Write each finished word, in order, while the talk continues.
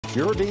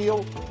Your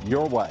deal,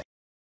 your way.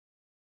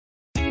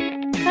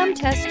 Come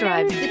test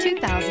drive the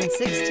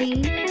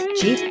 2016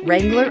 Jeep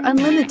Wrangler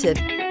Unlimited.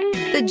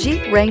 The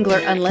Jeep Wrangler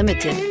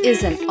Unlimited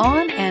is an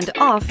on- and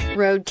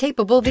off-road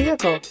capable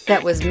vehicle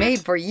that was made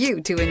for you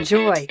to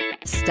enjoy.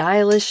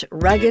 Stylish,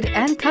 rugged,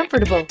 and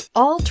comfortable,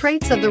 all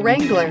traits of the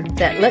Wrangler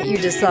that let you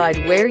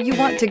decide where you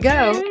want to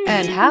go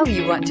and how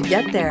you want to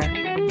get there.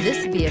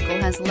 This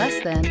vehicle has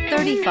less than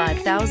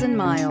 35,000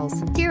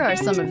 miles. Here are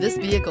some of this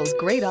vehicle's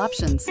great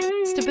options: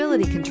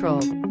 stability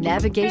control,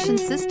 navigation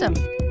system,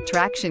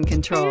 traction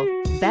control,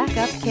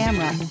 backup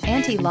camera,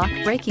 anti-lock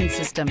braking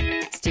system,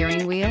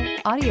 steering wheel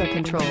audio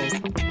controls,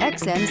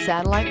 XM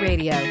satellite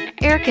radio,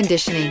 air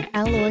conditioning,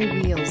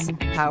 alloy wheels,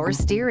 power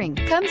steering.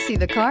 Come see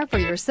the car for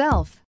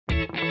yourself.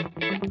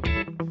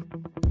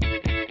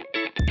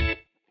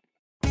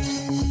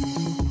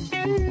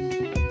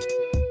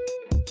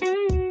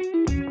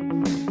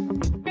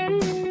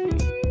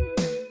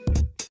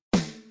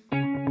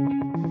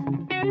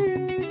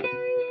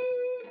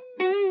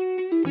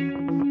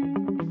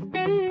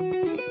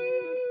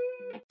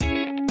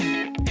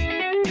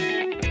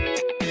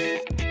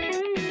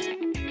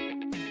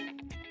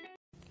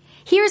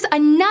 Here's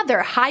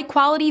another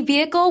high-quality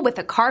vehicle with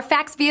a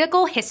Carfax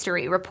Vehicle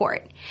History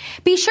Report.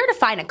 Be sure to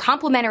find a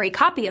complimentary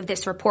copy of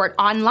this report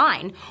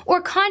online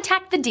or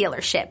contact the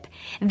dealership.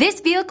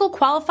 This vehicle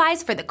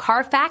qualifies for the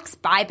Carfax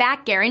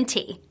Buyback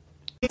Guarantee.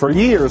 For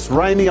years,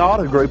 Ramey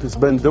Auto Group has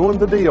been doing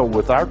the deal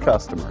with our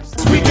customers.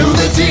 We do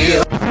the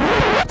deal.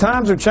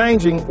 Times are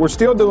changing. We're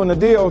still doing the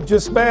deal,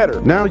 just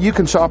better. Now you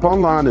can shop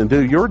online and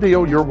do your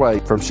deal your way,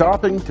 from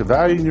shopping to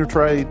valuing your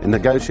trade and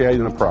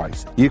negotiating a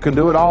price. You can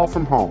do it all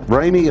from home.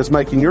 Ramey is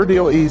making your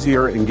deal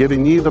easier and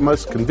giving you the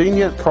most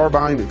convenient car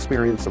buying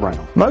experience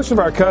around. Most of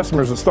our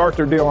customers that start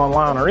their deal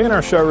online are in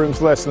our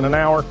showrooms less than an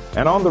hour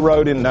and on the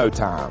road in no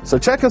time. So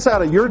check us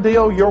out at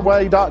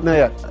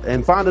yourdealyourway.net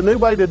and find a new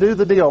way to do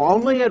the deal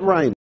only at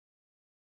Ramey.